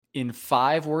In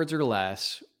 5 words or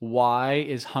less, why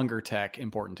is HungerTech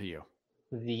important to you?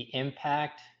 The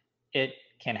impact it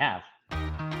can have.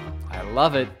 I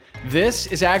love it. This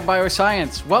is Ag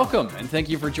Bioscience. Welcome and thank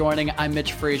you for joining. I'm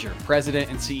Mitch Frazier, President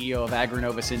and CEO of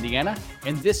Agronovus Indiana,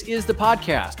 and this is the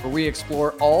podcast where we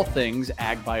explore all things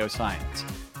Ag Bioscience.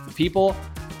 The people,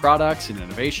 products, and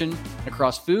innovation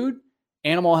across food,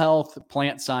 animal health,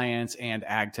 plant science, and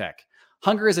ag tech.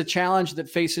 Hunger is a challenge that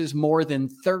faces more than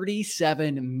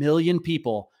 37 million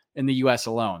people in the U.S.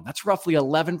 alone. That's roughly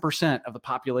 11% of the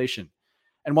population.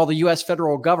 And while the U.S.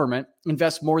 federal government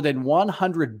invests more than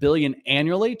 $100 billion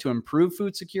annually to improve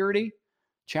food security,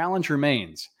 challenge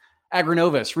remains.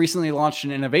 Agronovus recently launched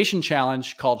an innovation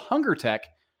challenge called HungerTech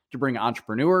to bring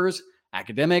entrepreneurs,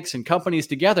 academics, and companies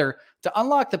together to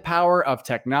unlock the power of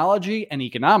technology and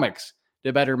economics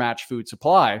to better match food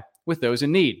supply with those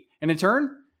in need, and in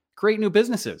turn, create new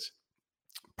businesses.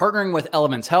 Partnering with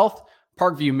Elements Health,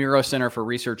 Parkview Miro Center for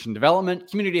Research and Development,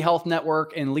 Community Health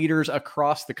Network, and leaders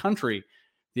across the country,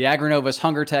 the Agronovus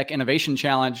HungerTech Innovation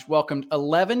Challenge welcomed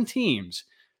 11 teams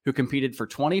who competed for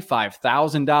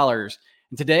 $25,000.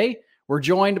 And today, we're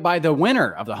joined by the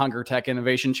winner of the HungerTech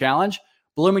Innovation Challenge,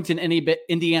 Bloomington,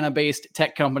 Indiana-based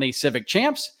tech company Civic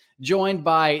Champs, joined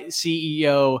by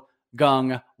CEO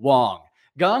Gung Wong.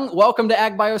 Gung, welcome to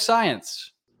Ag Bioscience.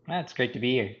 It's great to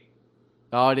be here.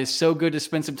 Oh, it is so good to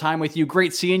spend some time with you.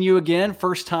 Great seeing you again.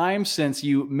 First time since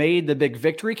you made the big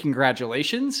victory.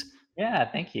 Congratulations. Yeah,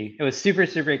 thank you. It was super,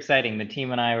 super exciting. The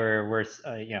team and I were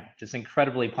just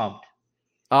incredibly pumped.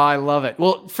 Oh, I love it.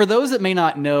 Well, for those that may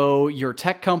not know your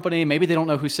tech company, maybe they don't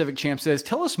know who Civic Champs is,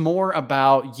 tell us more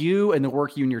about you and the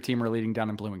work you and your team are leading down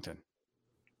in Bloomington.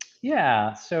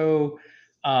 Yeah, so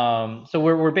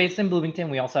we're based in Bloomington.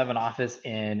 We also have an office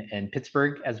in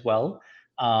Pittsburgh as well.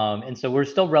 And so we're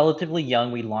still relatively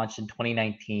young. We launched in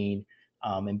 2019.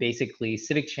 And basically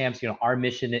Civic Champs, our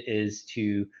mission is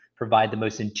to provide the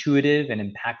most intuitive and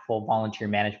impactful volunteer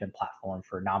management platform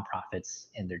for nonprofits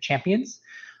and their champions.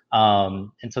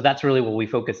 And so that's really what we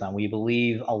focus on. We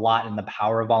believe a lot in the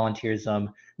power of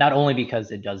volunteerism, not only because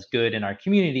it does good in our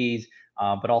communities,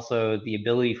 but also the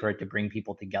ability for it to bring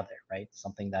people together, right?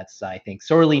 Something that's, I think,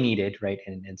 sorely needed, right?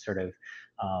 And sort of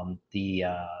the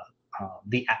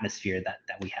atmosphere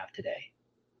that we have today.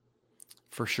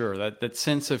 For sure. That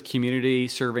sense of community,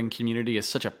 serving community is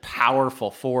such a powerful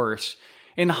force.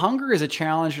 And hunger is a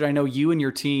challenge that I know you and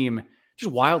your team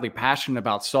just wildly passionate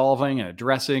about solving and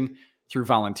addressing through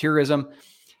volunteerism.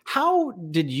 How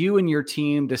did you and your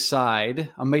team decide,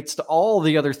 amidst all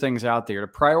the other things out there,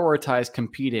 to prioritize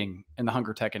competing in the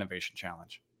HungerTech Innovation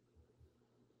Challenge?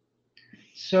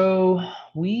 So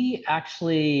we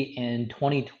actually, in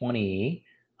 2020,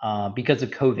 because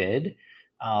of COVID,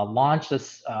 launched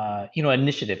this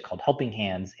initiative called Helping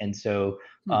Hands. And so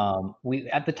we,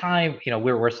 at the time,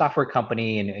 we're a software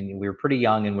company and we were pretty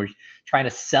young and we're trying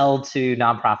to sell to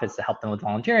nonprofits to help them with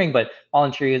volunteering, but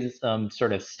volunteerism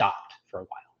sort of stopped for a while,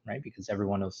 right? Because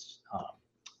everyone was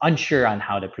unsure on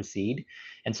how to proceed.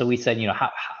 And so we said,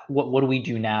 what do we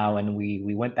do now? And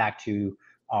we went back to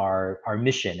our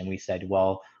mission and we said,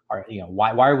 well,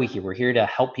 why are we here? We're here to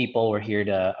help people. We're here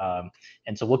to,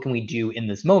 and so what can we do in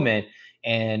this moment?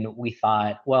 And we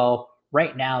thought, well,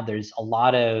 right now there's a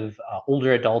lot of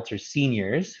older adults or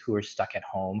seniors who are stuck at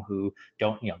home who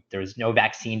don't, there was no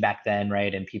vaccine back then,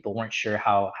 right? And people weren't sure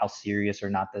how serious or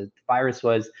not the virus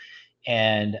was.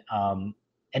 And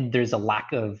there's a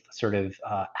lack of sort of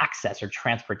access or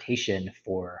transportation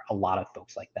for a lot of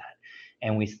folks like that.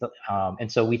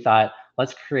 And so we thought,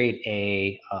 let's create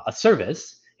a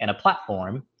service and a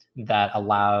platform that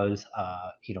allows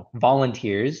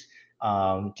volunteers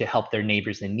to help their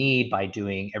neighbors in need by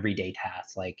doing everyday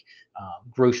tasks like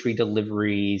grocery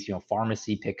deliveries,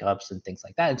 pharmacy pickups and things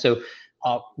like that. And so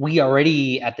we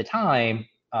already at the time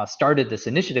started this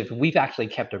initiative. We've actually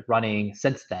kept it running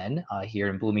since then here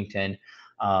in Bloomington.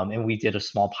 And we did a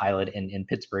small pilot in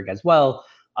Pittsburgh as well.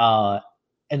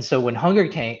 And so when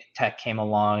HungerTech came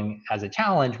along as a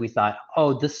challenge, we thought,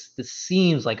 oh, this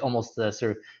seems like almost the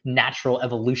sort of natural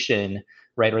evolution,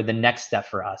 right, or the next step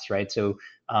for us, right? So,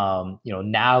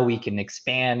 now we can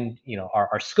expand,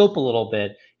 our scope a little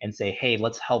bit and say, hey,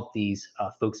 let's help these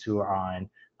folks who are on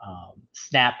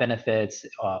SNAP benefits,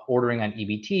 ordering on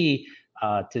EBT,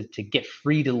 to get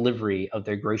free delivery of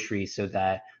their groceries so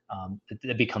that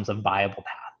it becomes a viable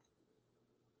path.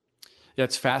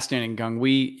 That's fascinating, Gung.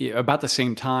 We, about the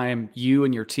same time, you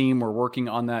and your team were working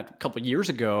on that a couple of years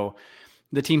ago.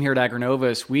 The team here at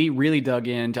Agronovus, we really dug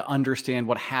in to understand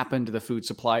what happened to the food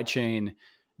supply chain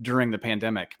during the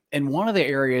pandemic. And one of the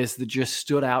areas that just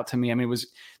stood out to me, I mean, it was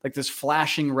like this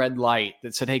flashing red light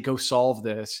that said, hey, go solve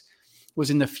this, was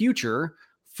in the future,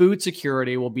 food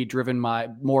security will be driven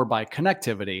more by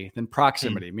connectivity than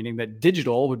proximity, meaning that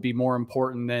digital would be more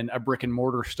important than a brick and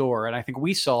mortar store. And I think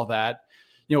we saw that,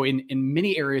 in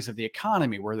many areas of the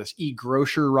economy where this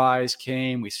e-grocer rise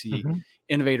came. We see Mm-hmm.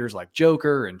 innovators like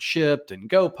Joker and Shipt and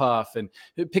GoPuff, and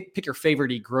pick your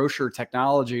favorite e-grocer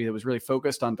technology that was really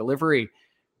focused on delivery.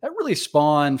 That really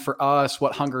spawned for us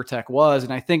what HungerTech was.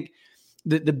 And I think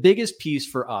the biggest piece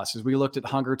for us as we looked at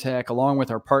HungerTech, along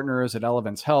with our partners at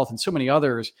Elevance Health and so many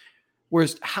others,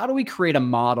 was how do we create a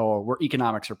model where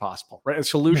economics are possible, right? A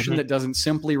solution Mm-hmm. that doesn't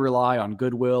simply rely on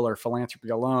goodwill or philanthropy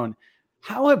alone.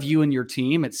 How have you and your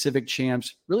team at Civic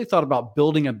Champs really thought about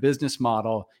building a business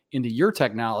model into your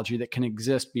technology that can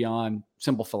exist beyond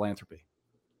simple philanthropy?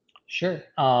 Sure.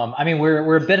 I mean,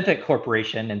 we're a benefit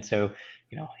corporation, and so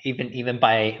even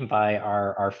by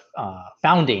our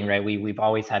founding, right? We've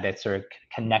always had to sort of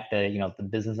connect the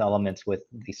business elements with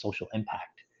the social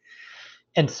impact.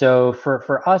 And so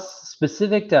for us,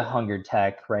 specific to Hunger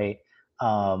Tech, right?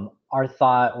 Our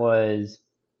thought was,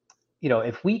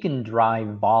 if we can drive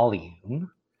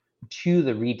volume to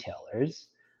the retailers,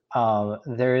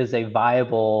 there is a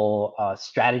viable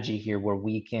strategy here where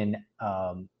we can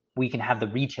have the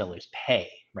retailers pay,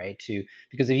 right?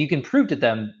 Because if you can prove to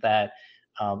them that,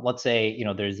 let's say,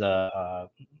 there's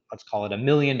let's call it $1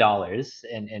 million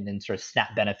in sort of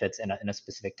SNAP benefits in a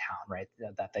specific town, right?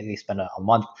 That they spend a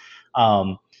month.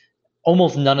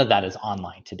 Almost none of that is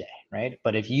online today, right?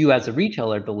 But if you as a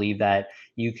retailer believe that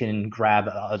you can grab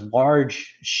a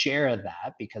large share of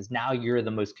that because now you're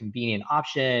the most convenient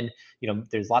option,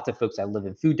 there's lots of folks that live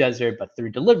in food desert, but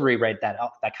through delivery, right, that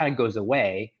kind of goes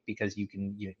away because you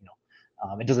can,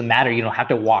 it doesn't matter. You don't have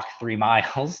to walk 3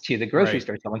 miles to the grocery Right.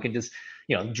 store. Someone can just,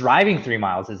 driving 3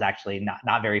 miles is actually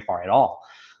not very far at all.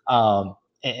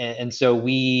 And so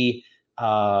we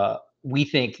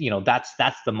think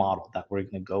that's the model that we're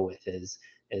going to go with is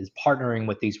partnering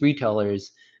with these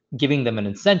retailers, giving them an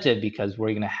incentive because we're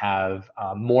going to have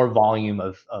more volume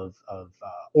of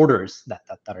orders that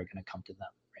are going to come to them.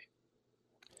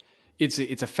 It's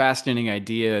a fascinating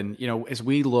idea. And, as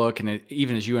we look and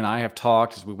even as you and I have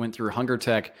talked, as we went through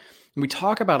HungerTech, and we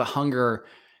talk about a hunger,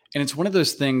 and it's one of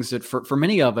those things that for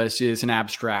many of us is an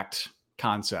abstract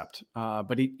concept.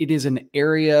 But it is an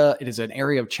area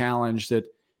of challenge that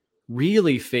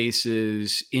really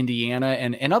faces Indiana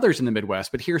and others in the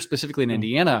Midwest, but here specifically in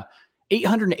Indiana,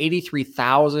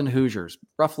 883,000 Hoosiers,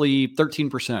 roughly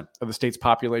 13% of the state's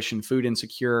population, food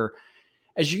insecure.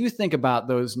 As you think about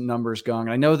those numbers going,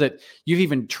 I know that you've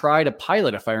even tried a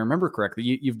pilot, if I remember correctly.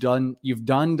 You've done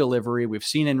delivery. We've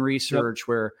seen in research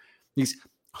where these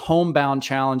homebound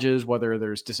challenges, whether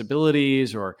there's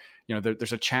disabilities or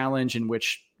there's a challenge in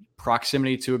which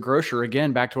proximity to a grocer,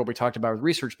 again, back to what we talked about with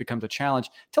research, becomes a challenge.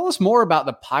 Tell us more about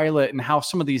the pilot and how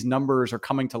some of these numbers are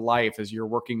coming to life as you're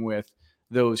working with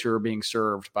those who are being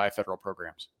served by federal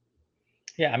programs.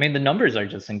 Yeah, I mean, the numbers are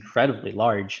just incredibly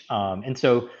large. And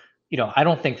so, I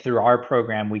don't think through our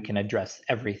program we can address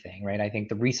everything, right? I think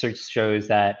the research shows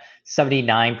that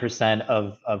 79%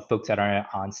 of folks that are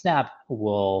on SNAP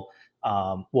will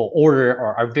order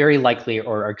or are very likely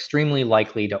or are extremely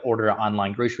likely to order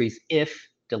online groceries if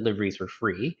deliveries were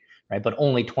free, right? But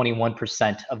only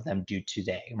 21% of them do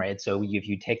today, right? So if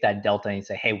you take that delta and you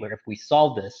say, hey, if we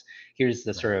solve this, here's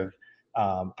the sort of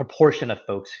proportion of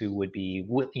folks who would be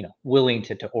willing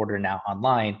to order now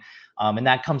online, and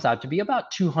that comes out to be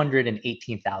about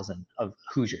 218,000 of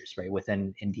Hoosiers, right,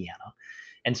 within Indiana.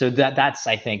 And so that's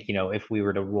I think if we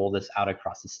were to roll this out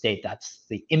across the state, that's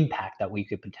the impact that we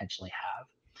could potentially have.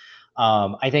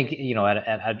 I think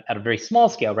at a very small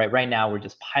scale, right now we're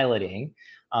just piloting,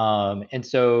 and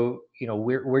so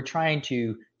we're trying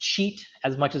to cheat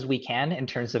as much as we can in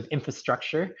terms of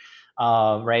infrastructure,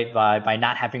 right, by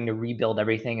not having to rebuild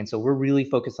everything. And so we're really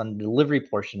focused on the delivery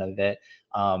portion of it,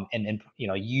 and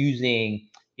using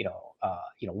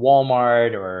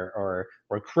Walmart or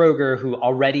Kroger, who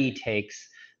already takes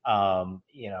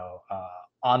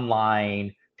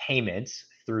online payments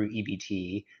through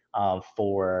EBT,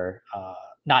 for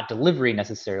not delivery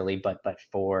necessarily, but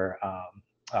for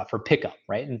pickup,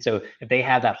 right? And so if they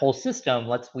have that whole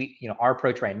system, our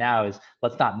approach right now is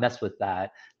let's not mess with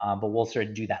that, but we'll sort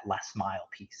of do that last mile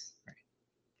piece. Right?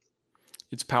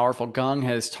 It's powerful. Gung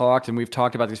has talked, and we've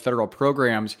talked about these federal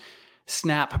programs.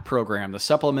 SNAP program, the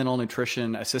Supplemental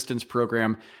Nutrition Assistance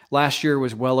Program, last year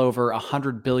was well over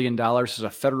 $100 billion as a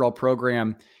federal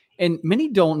program. And many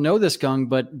don't know this, Gung,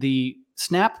 but the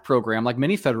SNAP program, like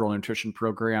many federal nutrition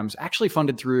programs, actually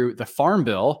funded through the Farm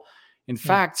Bill. In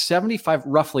fact,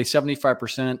 roughly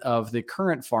 75% of the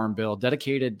current Farm Bill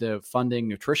dedicated to funding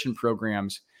nutrition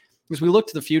programs. As we look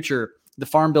to the future, the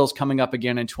Farm Bill's coming up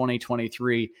again in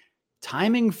 2023.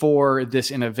 Timing for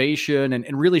this innovation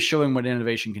and really showing what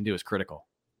innovation can do is critical.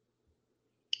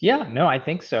 Yeah, no, I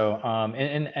think so.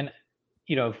 And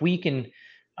if we can,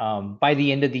 by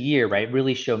the end of the year, right,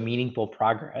 really show meaningful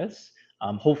progress,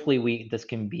 hopefully this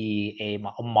can be a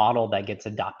model that gets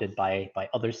adopted by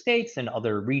other states and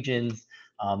other regions.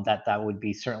 That would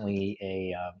be certainly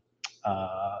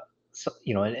an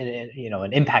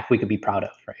impact we could be proud of,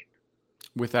 right?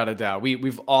 Without a doubt.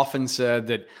 We've often said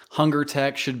that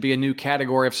HungerTech should be a new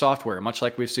category of software, much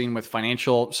like we've seen with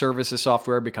financial services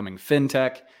software becoming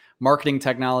fintech, marketing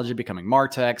technology becoming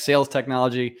martech, sales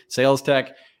technology, sales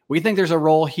tech. We think there's a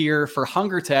role here for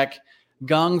HungerTech.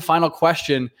 Gung, final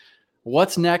question.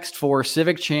 What's next for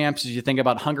Civic Champs as you think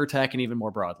about HungerTech and even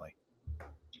more broadly?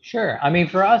 Sure. I mean,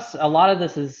 for us, a lot of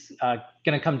this is going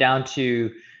to come down to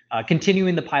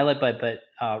continuing the pilot, but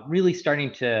really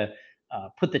starting to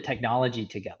put the technology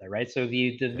together, right? So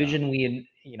the vision we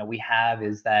have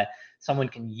is that someone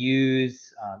can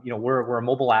use, we're a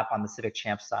mobile app on the Civic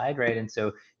Champ side, right? And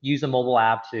so use a mobile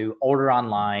app to order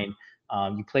online.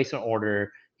 You place an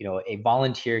order. A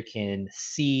volunteer can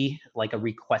see like a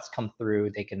request come through.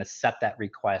 They can accept that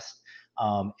request,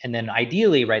 and then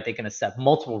ideally, right, they can accept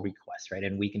multiple requests, right?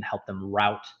 And we can help them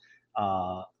route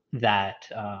that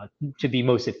to be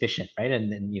most efficient, right? And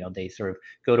then they sort of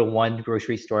go to one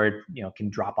grocery store, can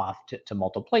drop off to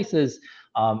multiple places,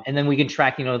 and then we can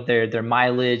track their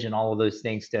mileage and all of those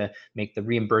things to make the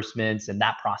reimbursements and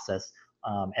that process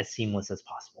as seamless as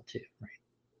possible too, right?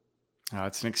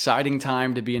 It's an exciting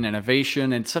time to be in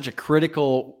innovation and such a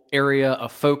critical area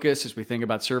of focus as we think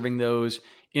about serving those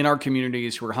in our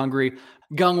communities who are hungry.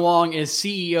 Gung Wong is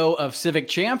CEO of Civic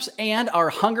Champs and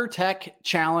our HungerTech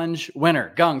Challenge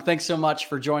winner. Gung, thanks so much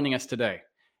for joining us today.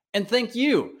 And thank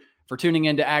you for tuning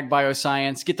into Ag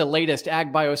Bioscience. Get the latest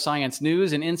Ag Bioscience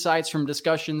news and insights from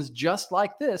discussions just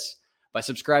like this by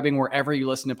subscribing wherever you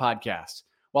listen to podcasts.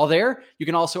 While there, you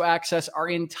can also access our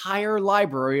entire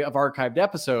library of archived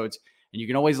episodes, and you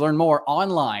can always learn more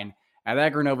online at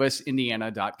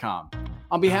agrinovusindiana.com.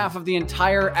 On behalf of the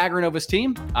entire AgriNovus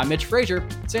team, I'm Mitch Frazier,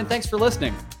 saying thanks for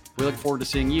listening. We look forward to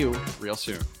seeing you real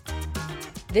soon.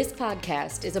 This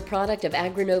podcast is a product of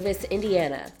AgriNovus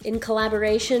Indiana in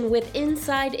collaboration with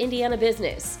Inside Indiana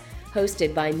Business.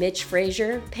 Hosted by Mitch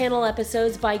Frazier, panel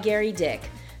episodes by Gary Dick.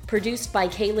 Produced by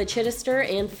Kayla Chittister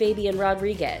and Fabian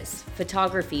Rodriguez.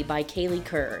 Photography by Kaylee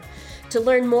Kerr. To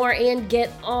learn more and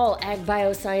get all Ag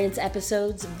Bioscience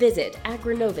episodes, visit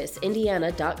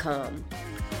agrinovusindiana.com.